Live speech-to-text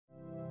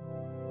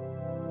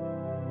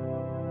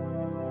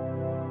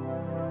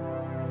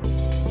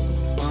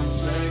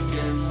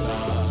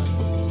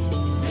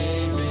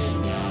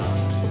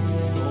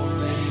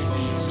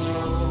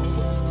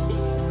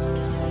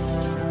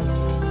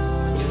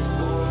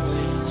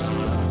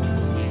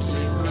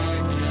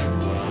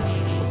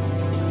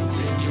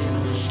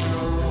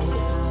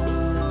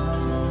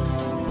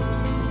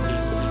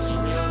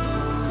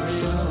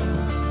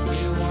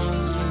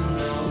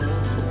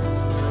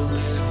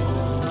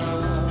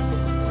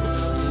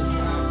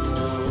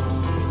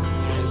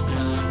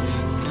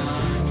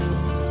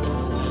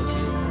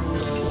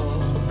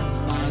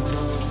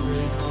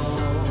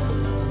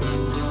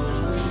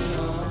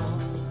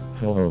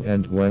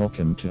and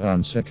welcome to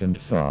On Second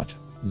Thought,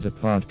 the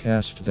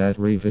podcast that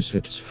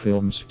revisits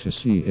films to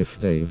see if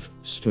they've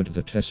stood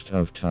the test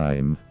of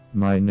time.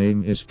 My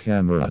name is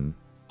Cameron.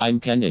 I'm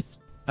Kenneth.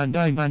 And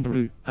I'm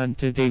Andrew, and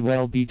today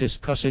we'll be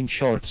discussing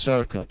Short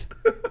Circuit.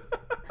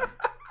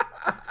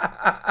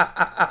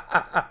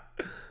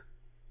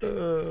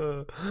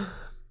 Well,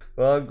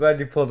 I'm glad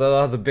you pulled out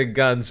all the big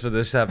guns for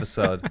this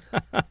episode.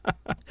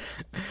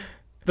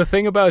 The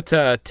thing about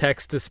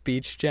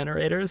text-to-speech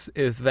generators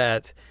is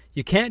that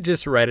you can't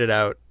just write it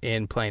out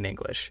in plain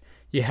English.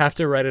 You have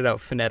to write it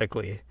out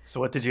phonetically. So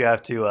what did you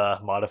have to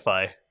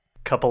modify?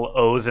 Couple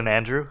O's in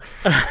Andrew?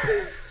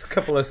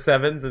 Couple of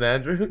sevens in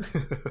Andrew?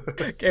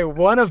 Okay,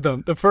 one of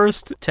them, the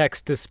first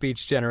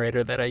text-to-speech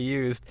generator that I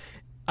used,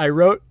 I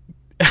wrote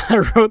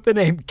the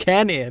name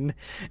Ken in,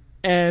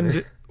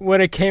 and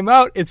when it came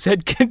out, it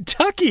said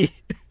Kentucky.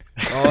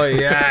 Oh,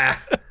 yeah.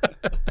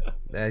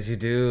 As you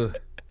do.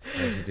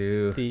 As you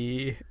do.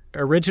 The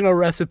original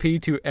recipe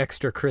to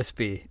extra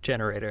crispy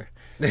generator.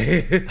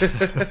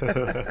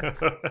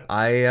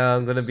 I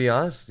am gonna be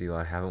honest with you.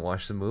 I haven't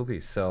watched the movie,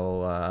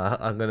 so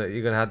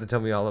you're gonna have to tell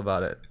me all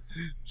about it.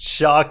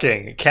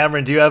 Shocking.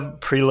 Cameron, do you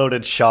have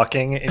preloaded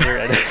shocking in your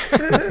edit?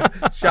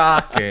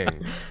 Shocking.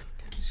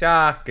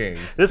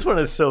 This one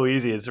is so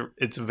easy. It's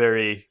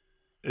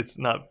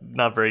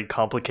not very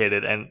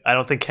complicated, and I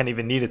don't think Ken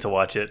even needed to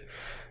watch it.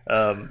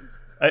 A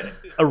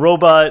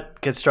robot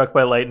gets struck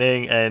by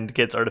lightning and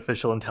gets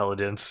artificial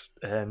intelligence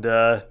and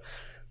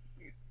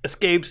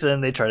escapes,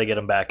 and they try to get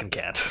him back and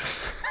can't.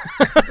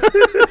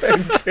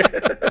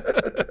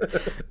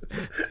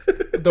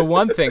 The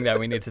one thing that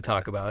we need to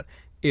talk about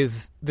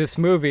is this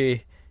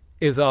movie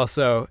is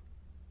also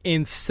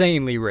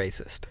insanely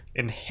racist.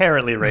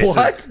 Inherently racist.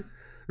 What?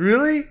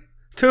 Really?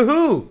 To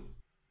who?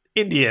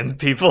 Indian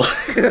people.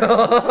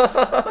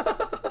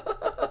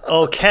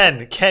 Oh,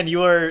 Ken,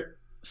 you are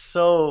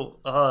so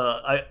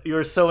you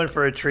are so in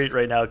for a treat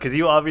right now because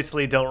you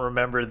obviously don't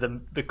remember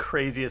the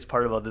craziest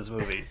part about this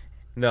movie.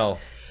 No.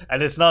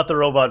 And it's not the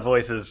robot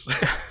voices.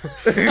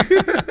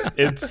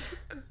 It's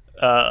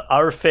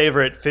our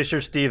favorite Fisher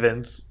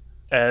Stevens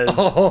as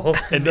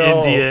an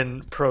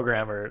Indian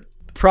programmer.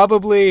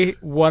 Probably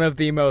one of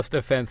the most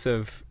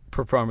offensive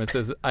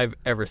performances I've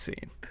ever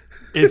seen.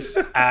 It's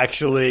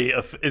actually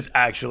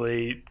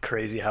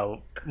crazy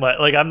how much,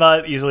 like, I'm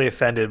not easily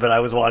offended, but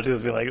I was watching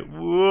this being like,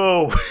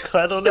 whoa,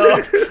 I don't know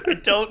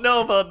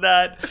about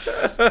that.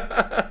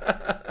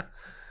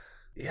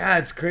 Yeah,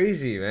 it's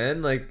crazy,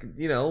 man. Like,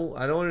 I don't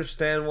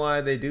understand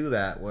why they do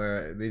that,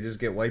 where they just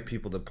get white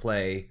people to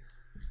play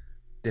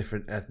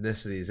different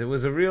ethnicities. It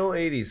was a real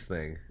 80s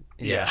thing.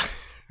 Yeah.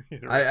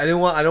 I don't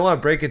want to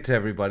break it to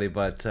everybody,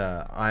 but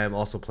I am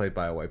also played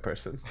by a white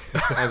person,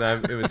 and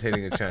I'm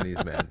imitating a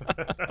Chinese man.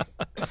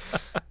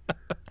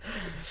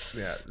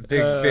 Yeah,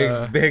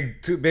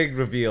 big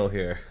reveal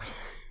here.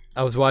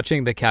 I was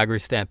watching the Calgary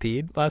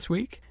Stampede last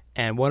week,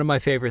 and one of my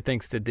favorite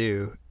things to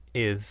do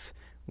is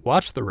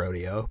watch the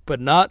rodeo,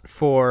 but not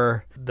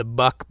for the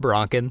buck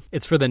bronkin.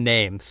 It's for the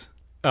names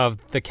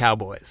of the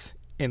cowboys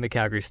in the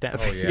Calgary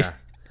Stampede. Oh yeah.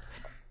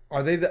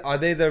 Are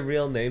they the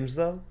real names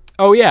though?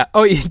 Oh yeah.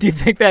 Oh, do you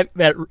think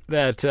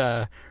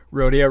that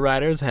rodeo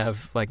riders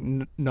have like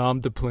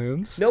nom de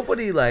plumes?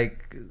 Nobody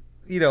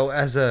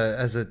as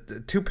a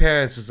two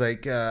parents is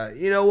like,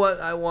 you know what?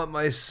 I want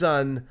my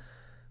son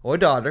or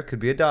daughter, could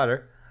be a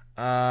daughter,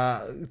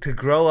 to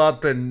grow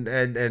up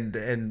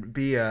and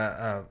be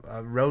a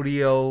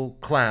rodeo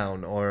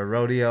clown or a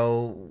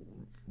rodeo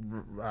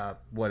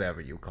whatever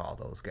you call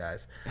those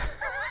guys.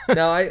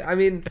 Now, I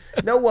mean,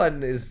 no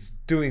one is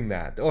doing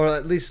that, or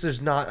at least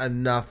there's not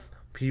enough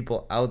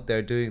people out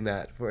there doing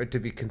that for it to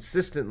be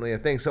consistently a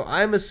thing. So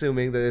I'm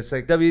assuming that it's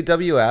like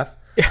WWF,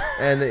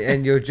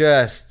 and you're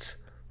just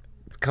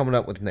coming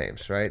up with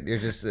names, right? You're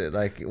just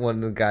like, one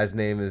of the guys'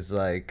 name is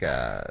like,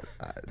 Clint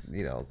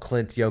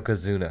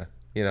Yokozuna,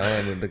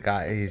 and then the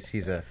guy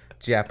he's a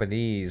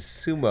Japanese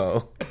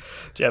sumo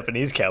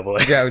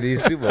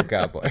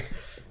cowboy.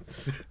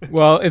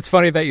 Well, it's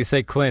funny that you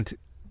say Clint,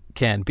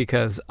 Ken,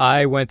 because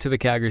I went to the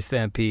Calgary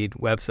Stampede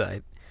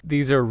website.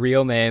 These are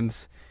real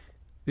names.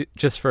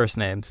 Just first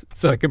names,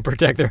 so I can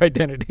protect their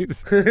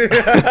identities.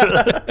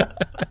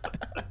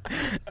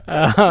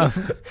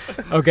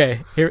 Okay,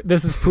 here.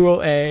 This is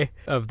Pool A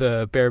of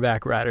the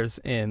Bareback Riders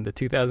in the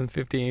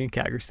 2015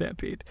 Calgary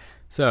Stampede.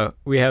 So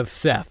we have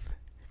Seth,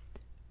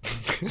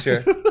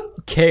 Sure,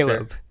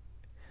 Caleb,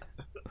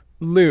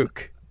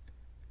 Luke,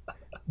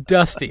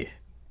 Dusty.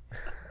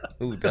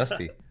 Ooh,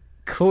 Dusty.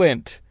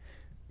 Clint,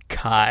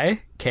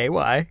 Kai,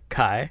 K-Y,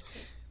 Kai,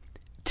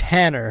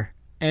 Tanner,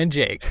 and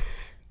Jake.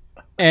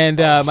 And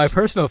my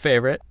personal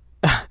favorite,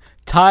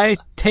 Ty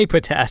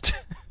Tapatat.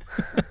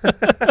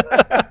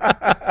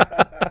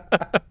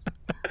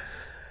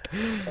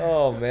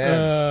 Oh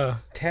man,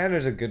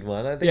 Tanner's a good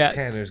one. I think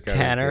Tanner's got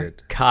Tanner,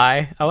 good.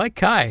 Kai. I like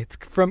Kai.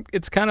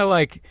 It's kind of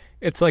like,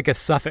 it's like a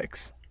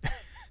suffix.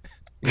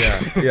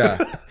 Yeah.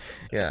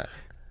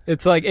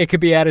 It's like it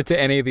could be added to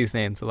any of these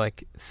names,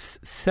 like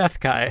Seth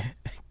Kai,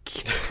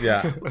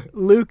 Yeah.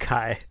 Luke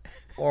Kai.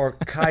 or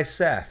Kai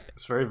Seth.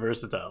 It's very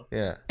versatile.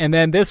 Yeah. And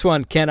then this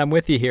one, Ken, I'm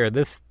with you here.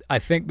 I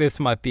think this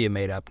might be a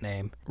made-up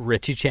name.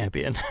 Richie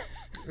Champion.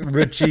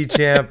 Richie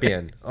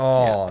Champion.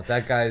 Oh,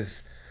 that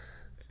guy's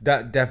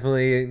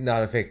definitely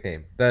not a fake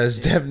name. That is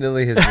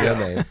definitely his real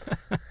name.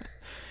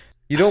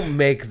 You don't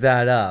make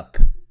that up.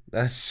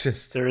 That's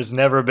just There has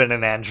never been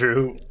an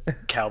Andrew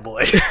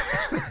Cowboy.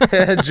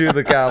 Andrew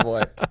the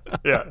Cowboy.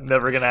 Yeah,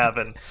 never gonna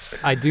happen.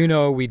 I do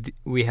know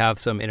we have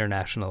some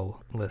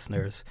international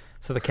listeners.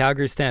 So the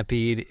Calgary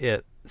Stampede,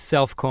 it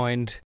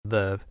self-coined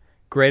the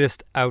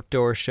greatest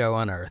outdoor show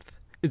on earth.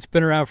 It's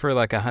been around for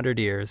like 100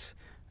 years,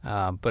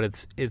 but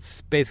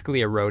it's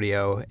basically a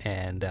rodeo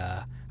and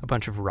a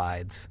bunch of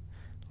rides,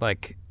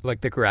 like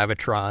the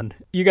Gravitron.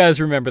 You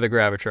guys remember the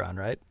Gravitron,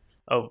 right?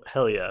 Oh,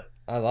 hell yeah.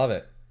 I love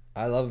it.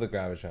 I love the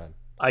Gravitron.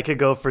 I could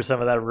go for some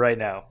of that right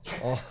now.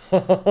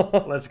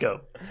 Oh. Let's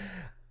go.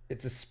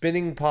 It's a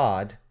spinning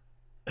pod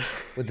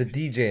with a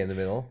DJ in the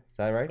middle. Is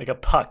that right? Like a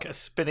puck, a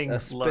spinning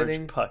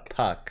large puck.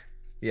 Puck.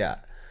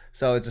 Yeah.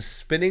 So it's a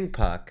spinning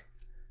puck,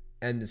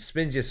 and it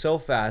spins you so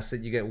fast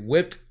that you get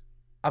whipped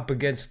up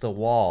against the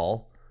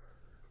wall,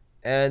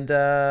 and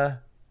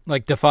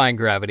Like defying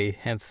gravity,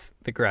 hence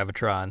the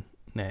Gravitron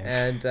name.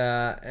 and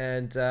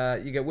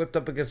you get whipped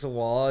up against the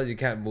wall. You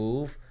can't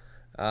move.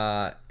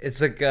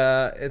 It's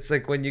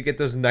like when you get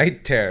those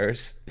night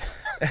terrors.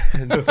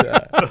 And,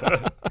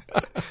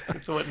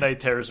 That's what night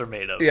terrors are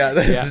made of. yeah,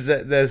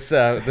 that's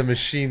the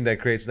machine that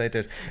creates night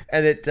terrors,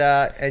 and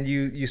and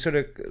you sort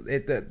of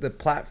the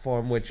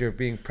platform which you're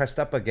being pressed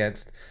up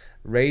against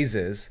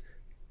raises,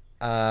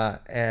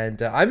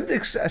 and I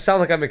sound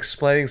like I'm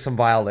explaining some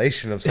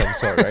violation of some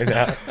sort right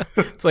now.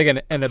 It's like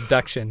an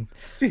abduction.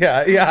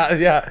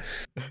 Yeah.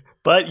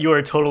 But you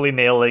are totally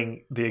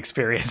nailing the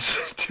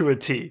experience to a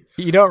T.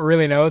 You don't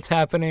really know what's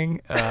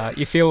happening.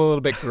 You feel a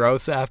little bit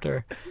gross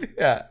after.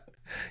 Yeah.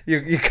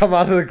 You come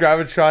out of the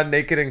Gravitron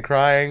naked and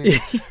crying.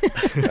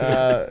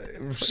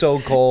 So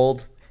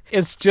cold.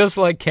 It's just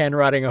like Ken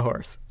riding a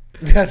horse.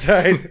 That's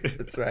right.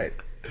 That's right.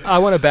 I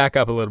want to back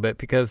up a little bit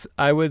because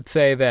I would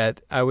say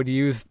that I would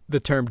use the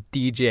term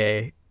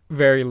DJ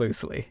very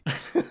loosely.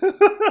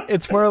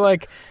 It's more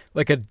like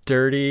a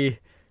dirty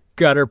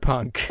gutter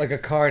punk. Like a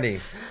carny.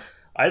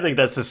 I think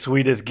that's the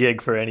sweetest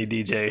gig for any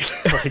DJ.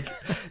 Like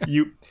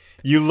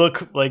you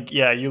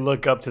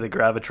look up to the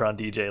Gravitron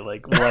DJ.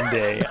 Like, one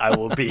day I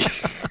will be.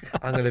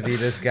 I'm gonna be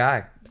this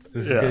guy.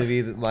 This is gonna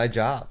be my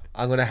job.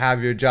 I'm gonna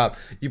have your job.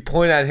 You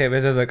point at him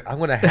and then like, I'm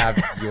gonna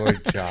have your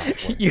job.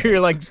 You're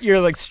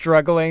like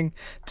struggling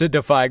to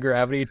defy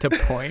gravity to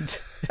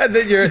point. And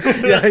then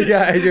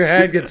and your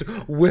hand gets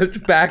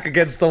whipped back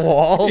against the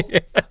wall. Yeah,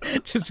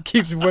 just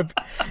keeps whipping.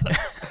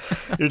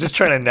 You're just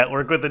trying to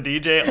network with the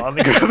DJ on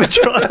the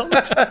Gravitron all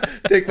the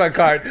time. Take my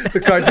card. The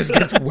card just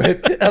gets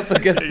whipped up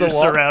against the You're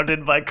wall.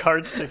 surrounded by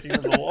cards sticking to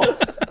the wall.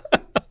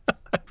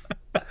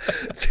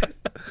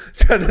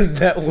 Trying to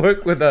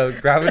network with a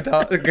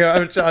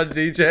Gravitron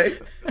DJ.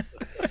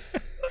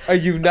 Are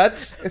you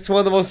nuts? It's one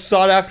of the most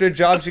sought after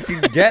jobs you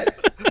can get.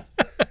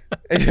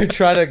 And you're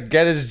trying to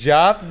get his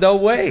job? No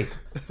way.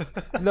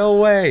 No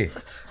way.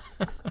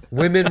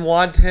 Women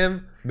want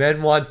him.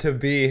 Men want to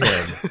be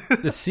him.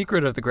 The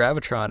secret of the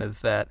Gravitron is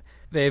that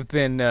they've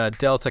been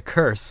dealt a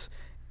curse,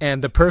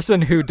 and the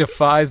person who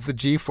defies the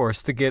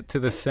G-force to get to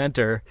the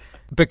center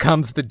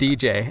becomes the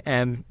DJ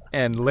and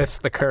lifts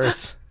the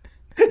curse.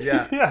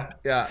 Yeah,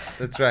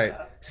 that's right.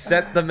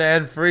 Set the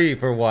man free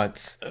for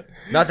once.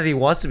 Not that he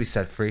wants to be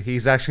set free.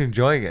 He's actually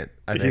enjoying it,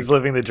 I think. He's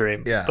living the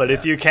dream. Yeah, but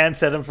if you can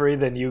set him free,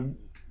 then you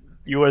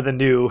are the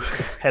new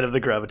head of the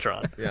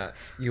Gravitron. Yeah,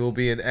 you will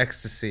be in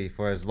ecstasy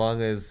for as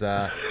long as...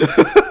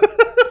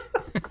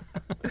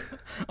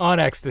 On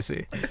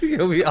ecstasy.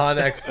 You'll be on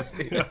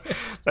ecstasy.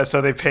 That's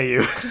how they pay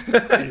you.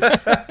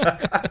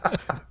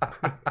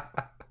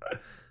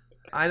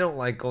 I don't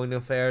like going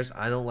to fairs.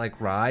 I don't like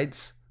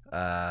rides.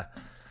 I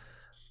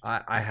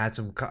had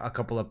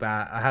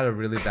I had a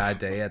really bad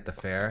day at the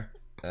fair.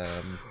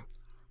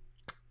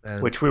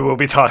 Which we will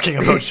be talking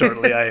about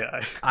shortly.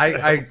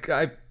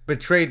 I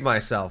betrayed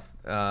myself.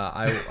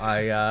 Oh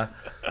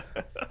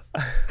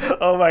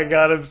my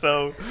god, I'm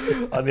so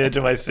on the edge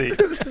of my seat.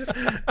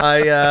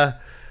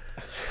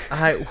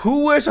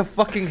 Who wears a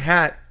fucking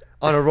hat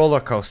on a roller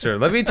coaster?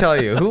 Let me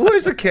tell you, who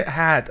wears a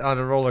hat on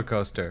a roller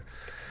coaster?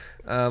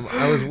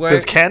 I was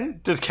wearing.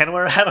 Does Ken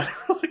wear a hat on?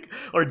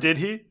 Or did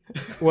he?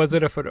 Was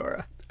it a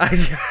fedora?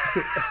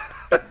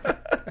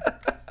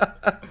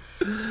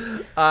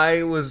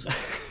 I was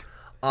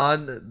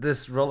on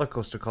this roller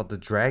coaster called the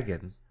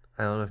Dragon.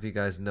 I don't know if you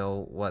guys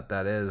know what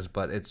that is,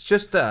 but it's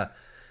just a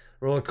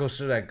roller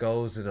coaster that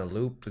goes in a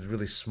loop. It's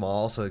really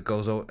small, so it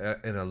goes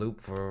in a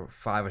loop for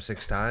 5 or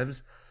 6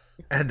 times.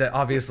 And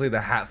obviously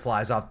the hat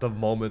flies off the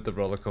moment the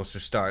roller coaster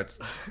starts.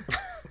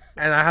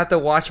 And I have to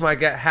watch my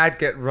hat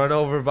get run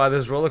over by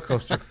this roller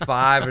coaster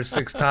 5 or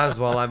 6 times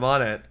while I'm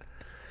on it.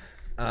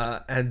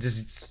 And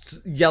just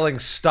yelling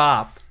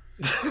stop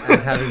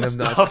and having them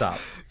not stop.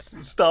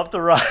 Stop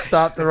the ride.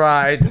 Stop the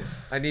ride.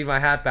 I need my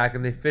hat back.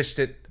 And they fished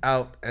it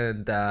out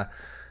and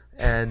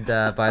And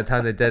by the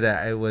time they did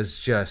it was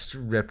just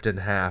ripped in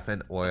half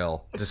and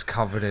oil, just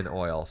covered in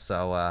oil.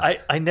 So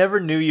I never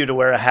knew you to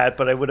wear a hat,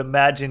 but I would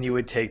imagine you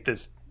would take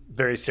this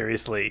very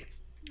seriously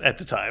at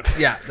the time.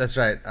 yeah, that's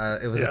right.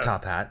 It was a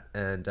top hat,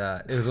 and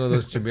it was one of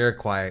those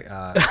Jamiroquai.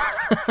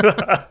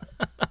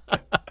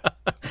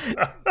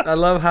 I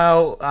love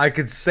how I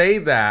could say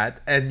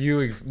that, and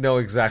you know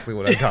exactly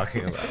what I'm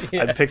talking about.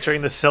 I'm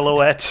picturing the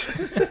silhouette,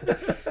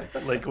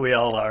 like we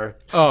all are.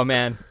 Oh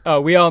man,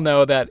 we all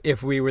know that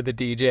if we were the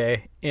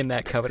DJ in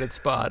that coveted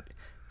spot,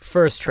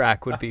 first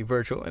track would be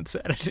Virtual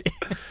Insanity.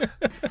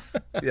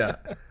 Yeah.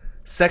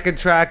 Second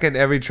track and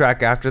every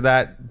track after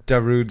that,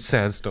 Darude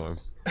Sandstorm.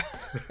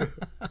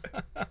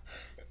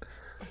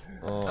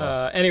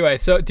 Anyway,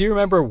 so do you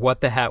remember what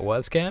the hat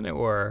was, Ken?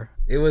 Or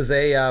It was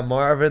a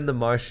Marvin the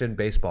Martian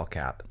baseball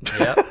cap.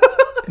 Yep.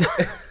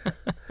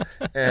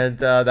 And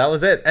that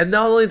was it. And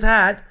not only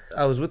that,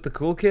 I was with the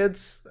cool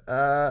kids.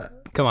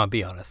 come on,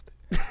 be honest.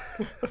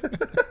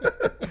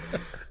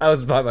 I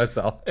was by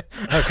myself.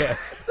 Okay,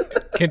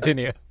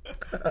 continue.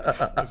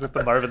 I was with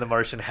the Marvin the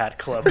Martian Hat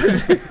Club.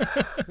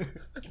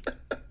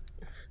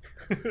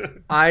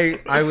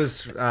 I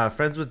was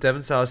friends with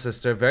Devin Sawa's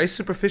sister very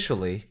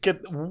superficially.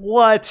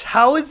 What?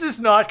 How is this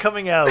not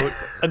coming out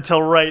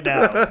until right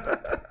now?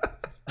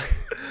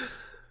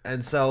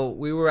 And so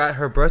we were at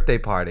her birthday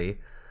party,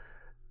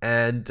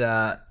 and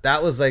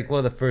that was like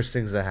one of the first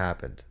things that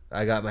happened.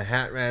 I got my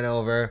hat ran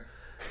over,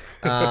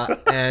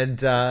 and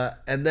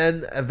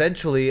then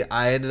eventually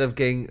I ended up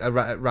getting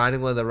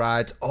riding one of the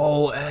rides.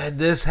 Oh, and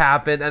this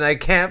happened, and I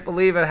can't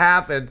believe it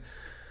happened.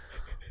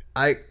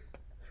 I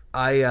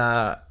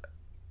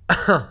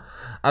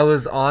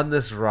was on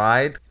this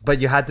ride,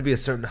 but you had to be a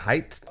certain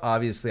height.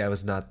 Obviously, I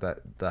was not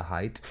the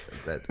height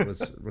that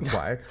was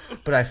required,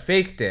 but I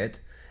faked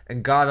it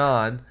and got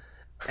on,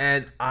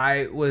 and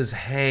I was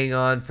hanging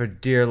on for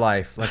dear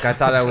life. Like I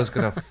thought I was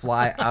gonna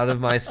fly out of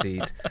my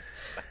seat,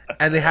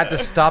 and they had to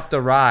stop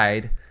the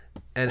ride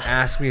and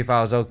ask me if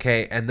I was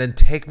okay, and then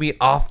take me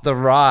off the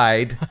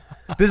ride.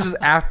 This is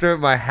after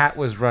my hat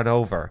was run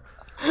over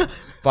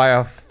by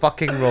a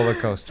fucking roller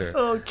coaster.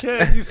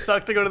 Okay, you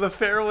suck to go to the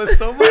fair with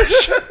so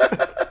much.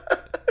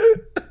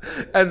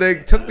 And they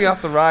took me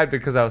off the ride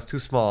because I was too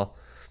small.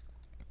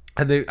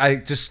 And I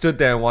just stood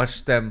there and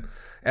watched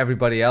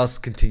everybody else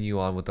continue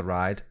on with the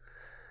ride.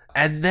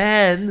 And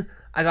then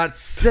I got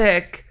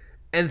sick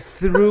and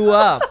threw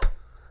up.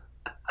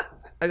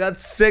 I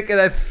got sick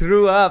and I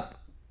threw up.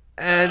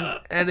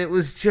 And it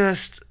was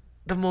just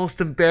the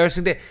most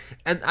embarrassing day.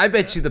 And I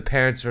bet you the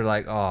parents are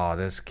like, oh,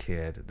 this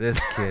kid is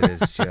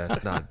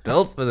just not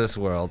built for this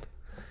world.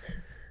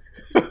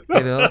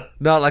 You know,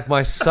 not like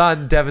my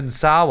son Devin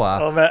Sawa.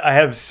 Oh man, I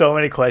have so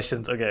many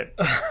questions. Okay,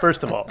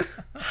 first of all,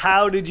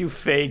 how did you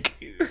fake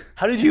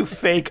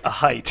a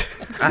height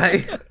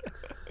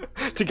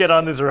to get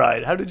on this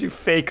ride? How did you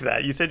fake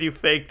that? You said you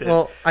faked it.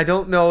 Well, I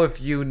don't know if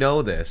you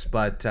know this,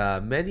 but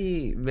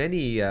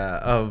many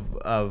of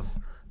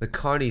the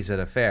carnies at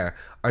a fair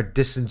are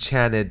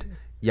disenchanted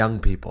young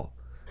people.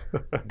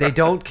 They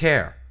don't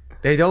care.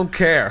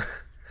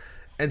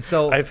 And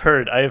so I've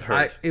heard.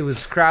 It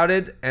was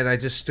crowded, and I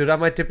just stood on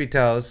my tippy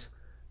toes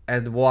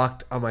and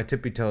walked on my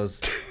tippy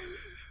toes.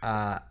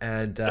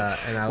 And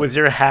I was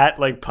your hat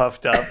like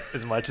puffed up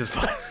as much as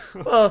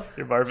possible? Well,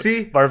 Your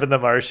Marvin the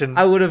Martian.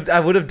 I would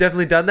have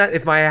definitely done that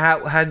if my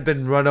hat hadn't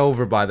been run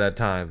over by that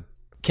time.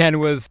 Ken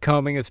was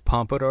combing his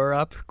pompadour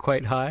up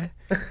quite high.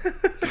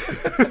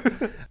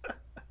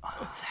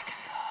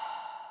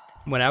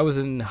 When I was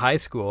in high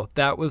school,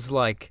 that was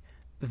like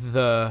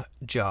the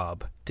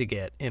job to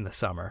get in the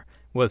summer,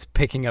 was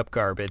picking up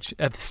garbage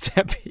at the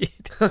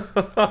Stampede.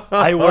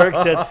 I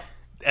worked at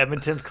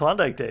Edmonton's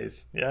Klondike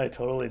Days. Yeah, I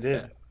totally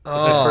did. It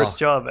was my first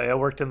job. I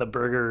worked in the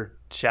burger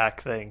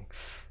shack thing.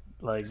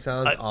 Like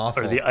sounds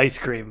awful. Or the ice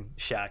cream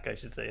shack, I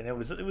should say. And it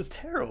was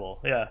terrible.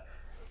 Yeah.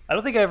 I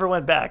don't think I ever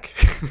went back.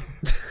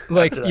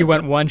 Like you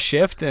went one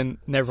shift and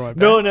never went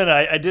back? No.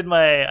 I did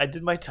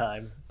my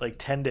time, like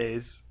 10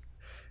 days.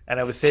 And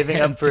I was saving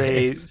up for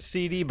a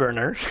CD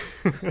burner.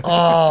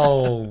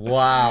 Oh,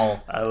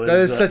 wow. That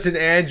is such an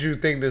Andrew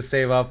thing to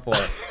save up for.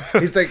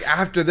 He's like,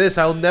 after this,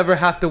 I'll never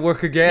have to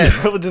work again.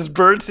 I will just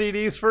burn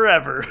CDs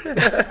forever.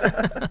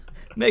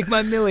 Make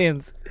my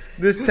millions.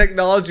 This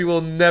technology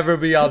will never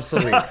be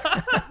obsolete.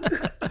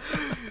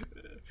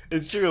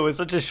 It's true. It was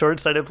such a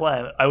short-sighted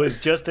plan. I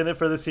was just in it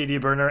for the CD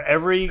burner.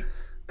 Every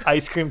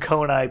ice cream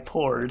cone I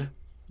poured,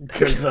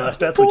 because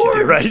that's what you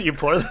do, right? You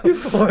pour them.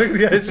 You're pouring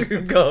the ice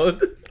cream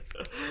cone.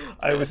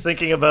 I was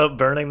thinking about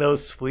burning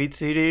those sweet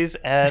CDs,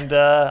 and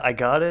I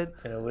got it,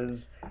 and it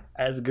was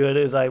as good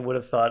as I would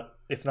have thought,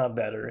 if not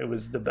better. It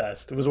was the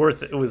best. It was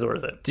worth it. It was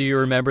worth it. Do you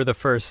remember the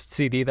first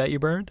CD that you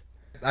burned?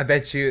 I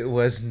bet you it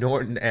was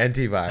Norton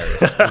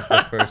Antivirus was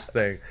the first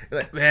thing.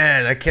 You're like,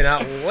 man, I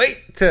cannot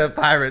wait to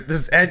pirate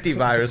this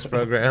antivirus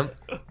program.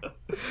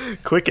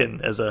 Quicken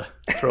as a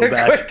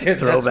throwback.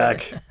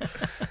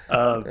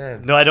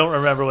 No, I don't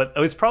remember what. It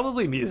was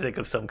probably music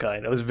of some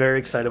kind. I was very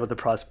excited with the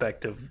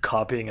prospect of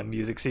copying a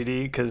music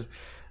CD because,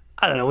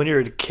 I don't know, when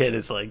you're a kid,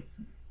 it's like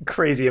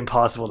crazy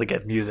impossible to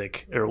get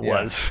music, or it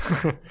Yeah. was.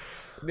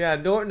 Yeah,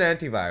 Norton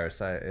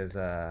Antivirus is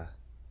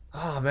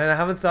oh man, I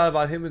haven't thought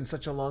about him in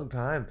such a long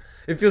time.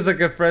 It feels like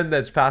a friend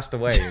that's passed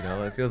away, you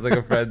know? It feels like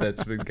a friend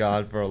that's been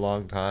gone for a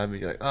long time.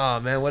 And you're like, oh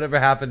man, whatever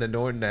happened to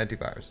Norton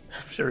Antivirus?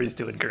 I'm sure he's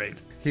doing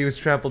great. He was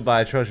trampled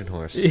by a Trojan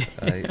horse. He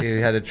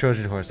had a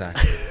Trojan horse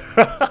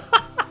accident.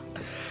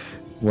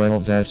 Well,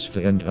 that's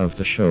the end of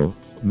the show.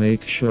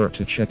 Make sure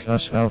to check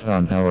us out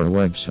on our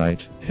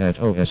website at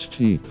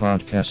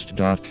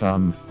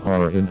ostpodcast.com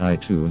or in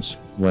iTunes,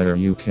 where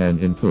you can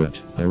input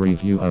a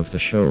review of the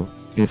show.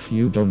 If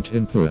you don't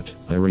input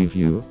a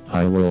review,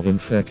 I will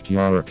infect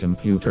your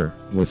computer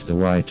with the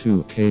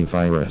Y2K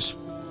virus.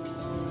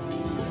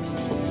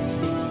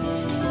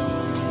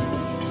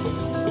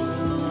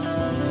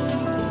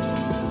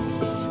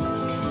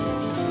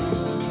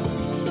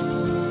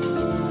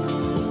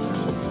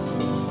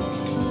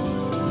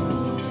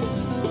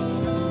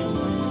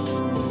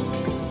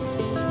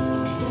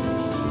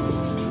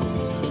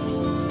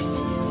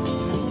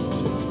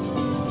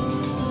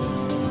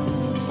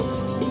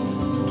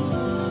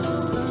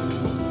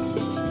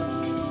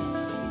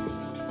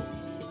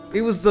 He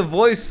was the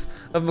voice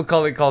of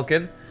Macaulay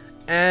Culkin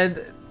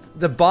and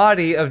the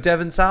body of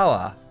Devon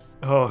Sawa.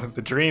 Oh,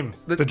 the dream.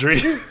 The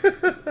dream.